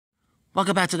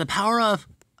Welcome back to the Power of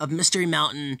Mystery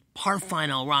Mountain, part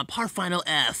final. We're on part final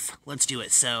F. Let's do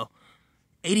it. So,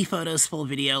 80 photos, full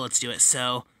video. Let's do it.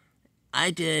 So,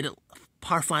 I did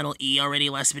part final E already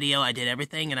last video. I did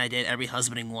everything, and I did every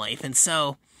husband and wife. And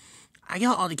so, I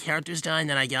got all the characters done,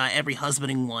 and I got every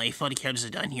husband and wife. All the characters are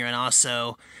done here, and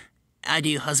also, I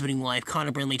do husband and wife.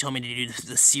 Connor Brindley told me to do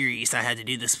the series. I had to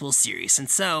do this full series. And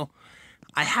so,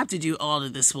 I have to do all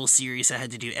of this full series. I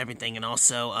had to do everything, and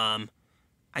also,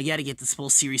 I gotta get this full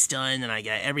series done, and I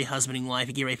got every husband and wife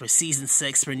to get ready for Season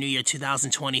 6 for New Year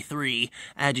 2023.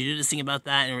 I had to do this thing about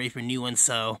that and ready for new ones,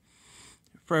 so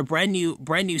for a brand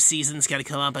new season's gotta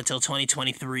come up until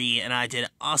 2023, and I did an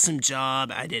awesome job.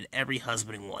 I did every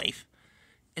husband and wife.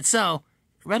 And so,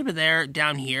 right over there,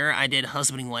 down here, I did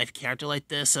husband and wife character like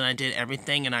this, and I did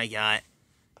everything, and I got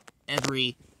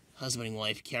every husband and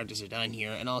wife characters are done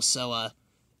here, and also,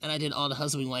 and I did all the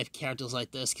husband and wife characters like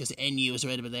this because NU is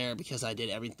right over there because I did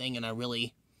everything, and I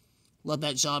really love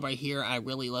that job right here. I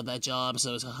really love that job,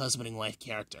 so it's a husband and wife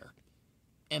character.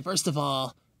 And first of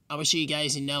all, I will show you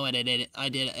guys, I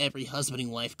did every husband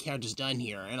and wife characters done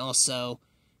here, and also,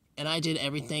 and I did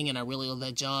everything, and I really love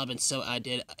that job, and so I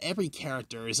did every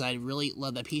characters. I really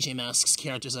love that PJ Masks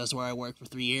characters. That's where I worked for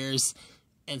 3 years,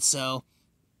 and so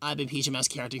I've been PJ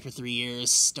Masks charactering for 3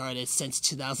 years, started since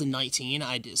 2019.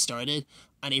 I started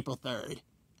on April 3rd,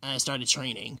 and I started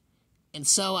training. And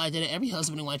so I did every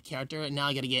husband and wife character, and now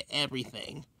I gotta get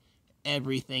everything.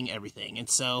 And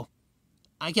so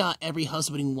I got every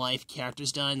husband and wife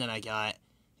characters done, and I got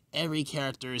every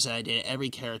characters, and I did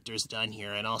every characters done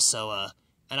here, and also,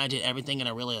 and I did everything, and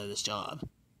I really love this job.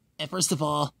 And first of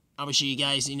all, I'm gonna show you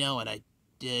guys, and I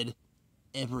did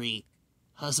every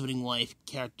husband and wife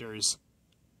characters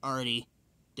already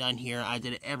done here. I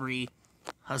did every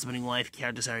husband and wife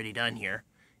characters already done here.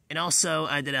 And also,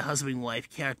 I did a husband and wife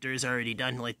characters already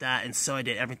done like that, and so I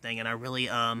did everything, and I really,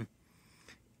 and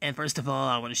first of all,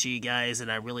 I want to show you guys,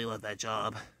 and I really love that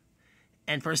job.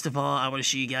 And first of all, I want to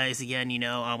show you guys again,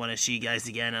 I want to show you guys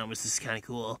again, it was just kind of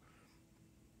cool.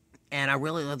 And I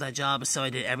really love that job, so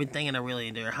I did everything, and I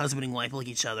really did. Husband and wife look at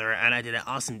each other, and I did an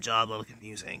awesome job, a little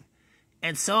confusing.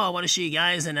 And so, I want to show you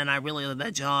guys, and then I really love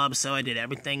that job, so I did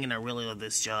everything, and I really love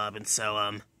this job, and so,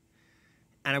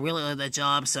 and I really love that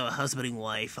job, so husband and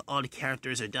wife, all the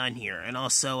characters are done here, and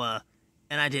also,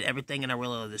 and I did everything, and I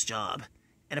really love this job.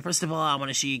 And first of all, I want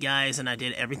to show you guys, and I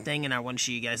did everything, and I want to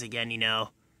show you guys again,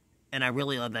 and I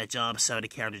really love that job, so the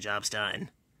character job's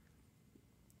done.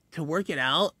 To work it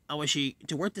out,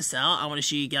 to work this out, I want to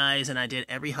show you guys, and I did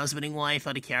every husband and wife,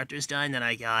 all the characters done, and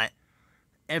I got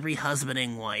every husband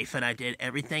and wife, and I did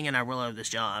everything, and I really love this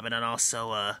job, and then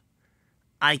also,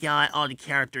 I got all the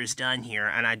characters done here,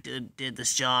 and I did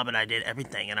this job, and I did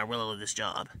everything, and I really love this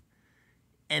job.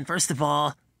 And first of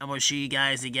all, I'm going to show you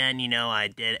guys again, I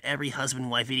did every husband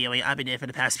and wife video I've been doing for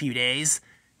the past few days.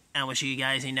 And I want to show you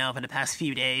guys, for the past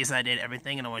few days, I did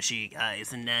everything, and I want to show you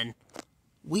guys. And then,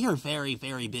 we are very,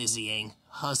 very busying,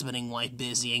 husband and wife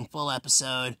busying, full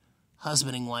episode,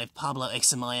 husband and wife, Pablo,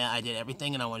 X Amaya, I did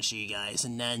everything, and I want to show you guys.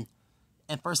 And then,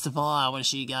 and first of all, I want to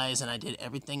show you guys, and I did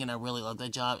everything, and I really love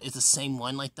that job. It's the same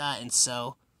one like that, and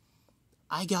so,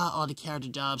 I got all the character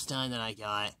jobs done, and I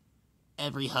got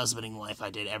every husband and wife. I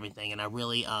did everything, and I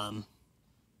really, and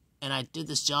I did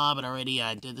this job, and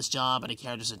I did this job, and the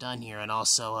characters are done here, and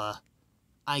also,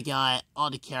 I got all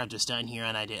the characters done here,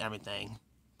 and I did everything.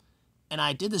 And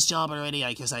I did this job already,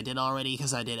 because I did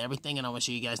everything, and I want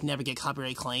to show you guys never get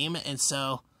copyright claim, and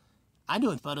so, I'm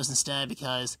doing photos instead,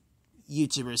 because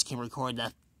YouTubers can record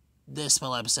this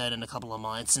full episode in a couple of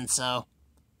months, and so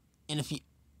in a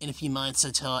few months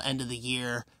until end of the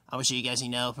year, I will show you guys,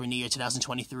 for New Year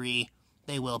 2023,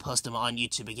 they will post them on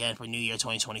YouTube again for New Year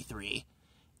 2023.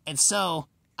 And so,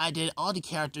 I did all the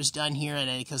characters done here, and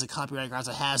then because of copyright grounds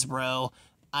of Hasbro,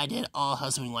 I did all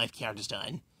husband and wife characters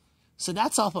done. So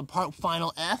that's all for part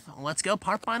final F. Let's go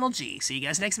part final G. See you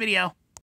guys next video.